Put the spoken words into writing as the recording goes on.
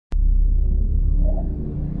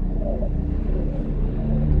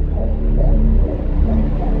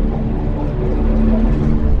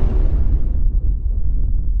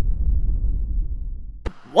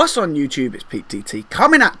What's on YouTube? It's Pete DT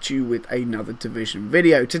coming at you with another Division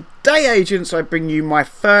video. Today, agents, I bring you my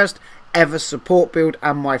first ever support build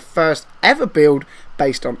and my first ever build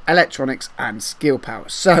based on electronics and skill power.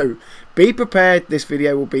 So be prepared, this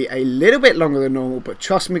video will be a little bit longer than normal, but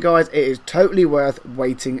trust me guys, it is totally worth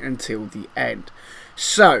waiting until the end.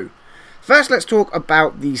 So first, let's talk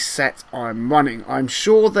about the set I'm running. I'm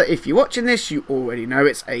sure that if you're watching this, you already know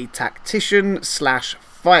it's a Tactician slash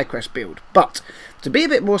Firecrest build, but to be a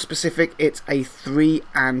bit more specific, it's a 3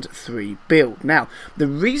 and 3 build. Now, the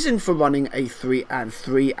reason for running a 3 and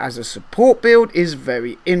 3 as a support build is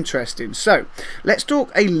very interesting. So, let's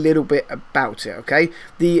talk a little bit about it, okay?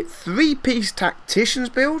 The 3-piece Tacticians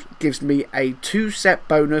build gives me a 2-set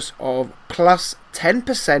bonus of plus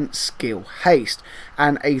 10% skill haste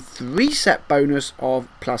and a 3-set bonus of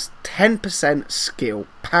plus 10% skill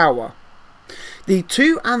power. The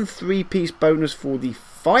 2 and 3-piece bonus for the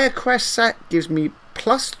Firecrest set gives me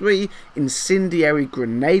plus 3 incendiary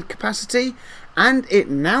grenade capacity, and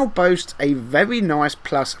it now boasts a very nice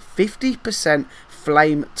plus 50%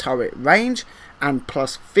 flame turret range and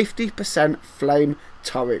plus 50% flame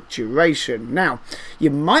turret duration. Now,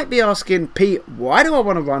 you might be asking, Pete, why do I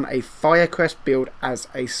want to run a Firecrest build as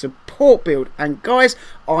a support build? And guys,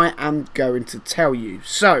 I am going to tell you.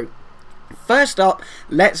 So first up,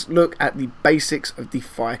 let's look at the basics of the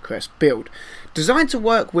Firecrest build. Designed to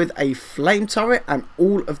work with a flame turret and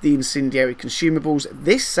all of the incendiary consumables,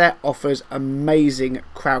 this set offers amazing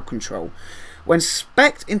crowd control. When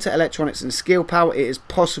spec'd into electronics and skill power, it is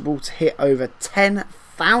possible to hit over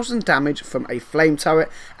 10,000 damage from a flame turret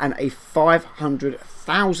and a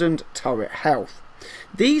 500,000 turret health.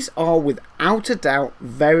 These are without a doubt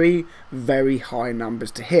very, very high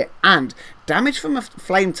numbers to hit, and damage from a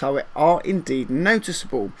flame turret are indeed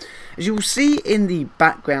noticeable. As you will see in the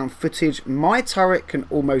background footage, my turret can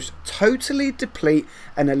almost totally deplete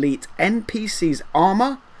an elite NPC's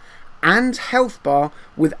armor and health bar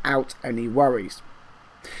without any worries.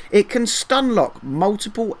 It can stun lock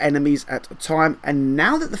multiple enemies at a time, and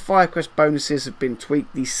now that the Firecrest bonuses have been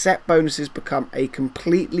tweaked, the set bonuses become a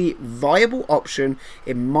completely viable option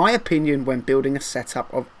in my opinion when building a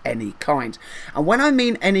setup of any kind. And when I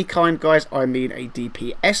mean any kind guys, I mean a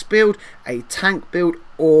DPS build, a tank build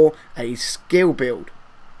or a skill build.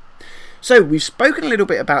 So we've spoken a little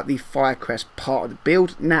bit about the Firecrest part of the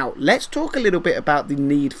build. Now let's talk a little bit about the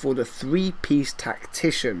need for the 3-piece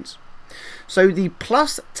Tacticians. So the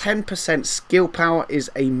plus 10% skill power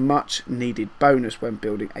is a much needed bonus when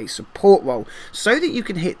building a support role, so that you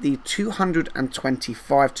can hit the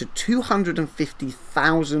 225 to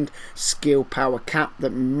 250,000 skill power cap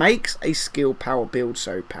that makes a skill power build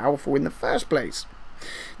so powerful in the first place.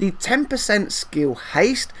 The 10% skill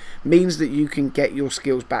haste means that you can get your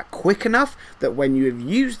skills back quick enough that when you have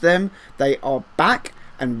used them, they are back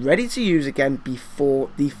and ready to use again before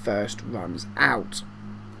the first runs out.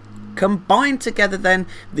 Combined together then,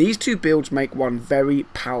 these two builds make one very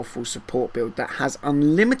powerful support build that has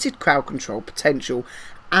unlimited crowd control potential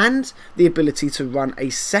and the ability to run a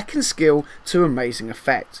second skill to amazing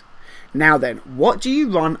effect. Now then, what do you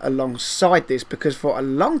run alongside this? Because for a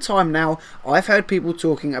long time now, I've heard people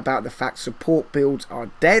talking about the fact support builds are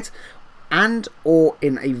dead and or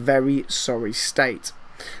in a very sorry state.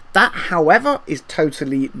 That, however, is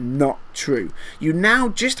totally not true. You now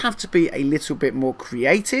just have to be a little bit more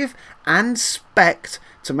creative and spec'd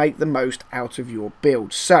to make the most out of your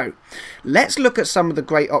build. So, let's look at some of the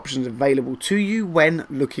great options available to you when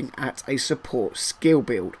looking at a support skill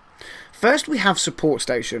build. First, we have Support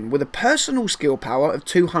Station. With a personal skill power of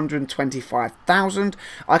 225,000,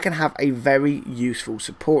 I can have a very useful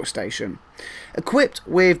support station. Equipped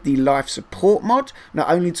with the life support mod, not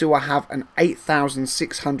only do I have an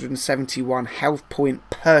 8,671 health point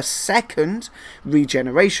per second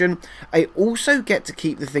regeneration, I also get to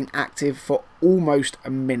keep the thing active for almost a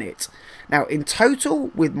minute. Now in total,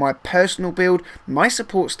 with my personal build, my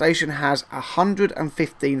support station has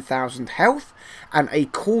 115,000 health and a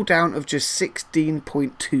cooldown of just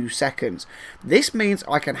 16.2 seconds. This means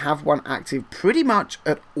I can have one active pretty much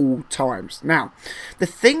at all times. Now, the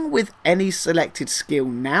thing with any selected skill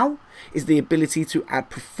now is the ability to add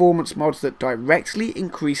performance mods that directly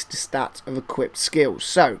increase the stats of equipped skills.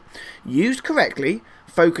 So, used correctly,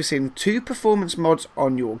 focusing 2 performance mods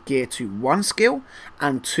on your gear to one skill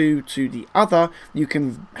and 2 to the other, you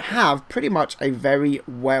can have pretty much a very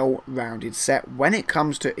well-rounded set when it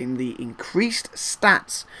comes to the increased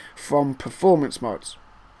stats from performance mods.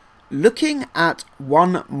 Looking at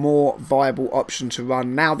one more viable option to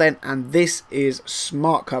run now then, and this is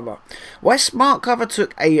Smart Cover. While Smart Cover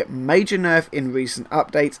took a major nerf in recent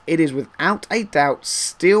updates, it is without a doubt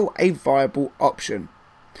still a viable option.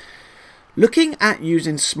 Looking at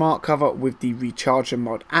using smart cover with the recharger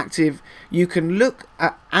mod active, you can look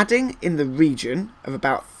at adding in the region of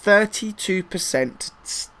about 32%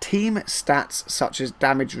 team stats such as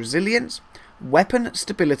damage resilience, weapon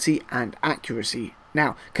stability and accuracy.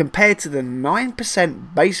 Now, compared to the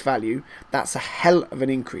 9% base value, that's a hell of an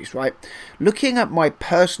increase, right? Looking at my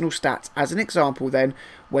personal stats as an example then,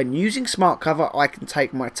 when using smart cover, I can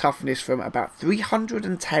take my toughness from about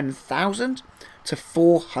 310,000 to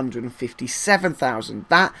 457,000.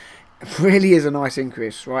 That really is a nice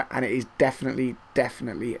increase, right? And it is definitely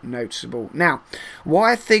noticeable. Now,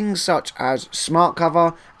 why things such as smart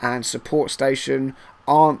cover and support station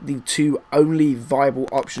aren't the two only viable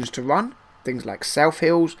options to run? Things like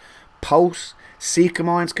self-heals, pulse, seeker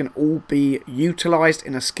mines can all be utilised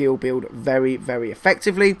in a skill build very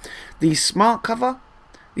effectively. The smart cover,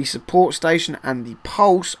 the support station and the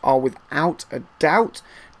pulse are without a doubt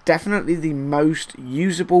definitely the most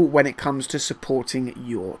usable when it comes to supporting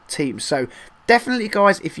your team. So definitely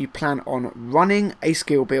guys, if you plan on running a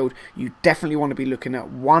skill build, you definitely want to be looking at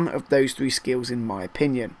one of those three skills in my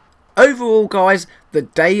opinion. Overall guys, the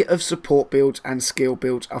day of support builds and skill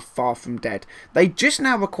builds are far from dead. They just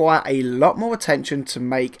now require a lot more attention to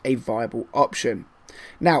make a viable option.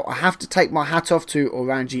 Now, I have to take my hat off to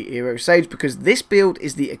Orangi Eero Sage because this build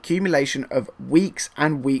is the accumulation of weeks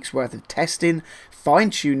and weeks worth of testing,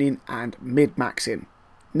 fine-tuning and mid-maxing.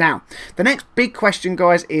 Now, the next big question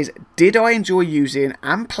guys is, did I enjoy using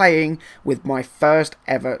and playing with my first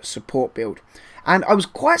ever support build? And I was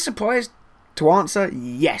quite surprised to answer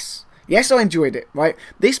yes. Yes, I enjoyed it, right?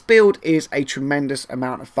 This build is a tremendous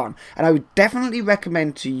amount of fun, and I would definitely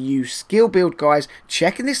recommend to you skill build guys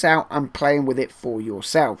checking this out and playing with it for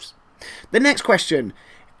yourselves. The next question,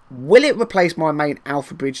 will it replace my main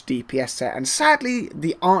Alpha Bridge DPS set? And sadly,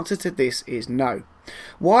 the answer to this is no.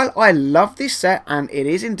 While I love this set and it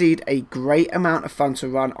is indeed a great amount of fun to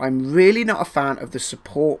run, I'm really not a fan of the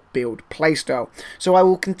support build playstyle, so I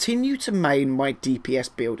will continue to main my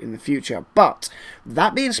DPS build in the future. But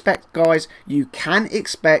that being said guys, you can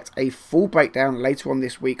expect a full breakdown later on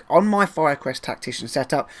this week on my Firecrest Tactician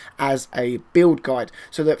setup as a build guide,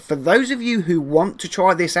 so that for those of you who want to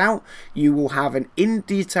try this out, you will have an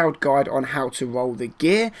in-detailed guide on how to roll the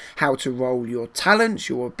gear, how to roll your talents,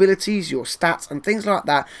 your abilities, your stats and things like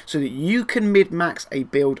that, so that you can mid-max a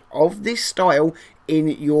build of this style in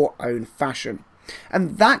your own fashion.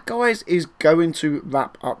 And that guys is going to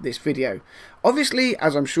wrap up this video. Obviously,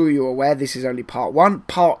 as I'm sure you're aware, this is only part 1.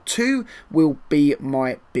 Part 2 will be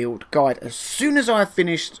my build guide. As soon as I've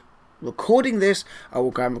finished recording this, I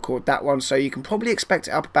will go and record that one, so you can probably expect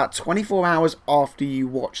it up about 24 hours after you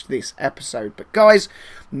watch this episode. But guys,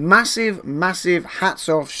 massive hats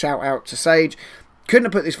off, shout out to Sage. Couldn't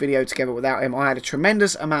have put this video together without him. I had a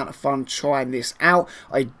tremendous amount of fun trying this out.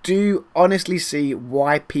 I do honestly see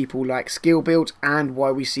why people like skill builds and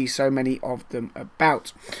why we see so many of them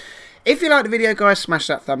about. If you like the video guys, smash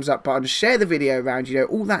that thumbs up button, share the video around, you know,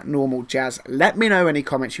 all that normal jazz. Let me know any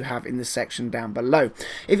comments you have in the section down below.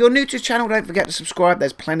 If you're new to the channel, don't forget to subscribe.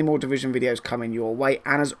 There's plenty more Division videos coming your way.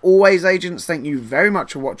 And as always agents, thank you very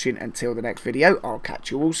much for watching. Until the next video, I'll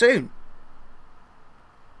catch you all soon.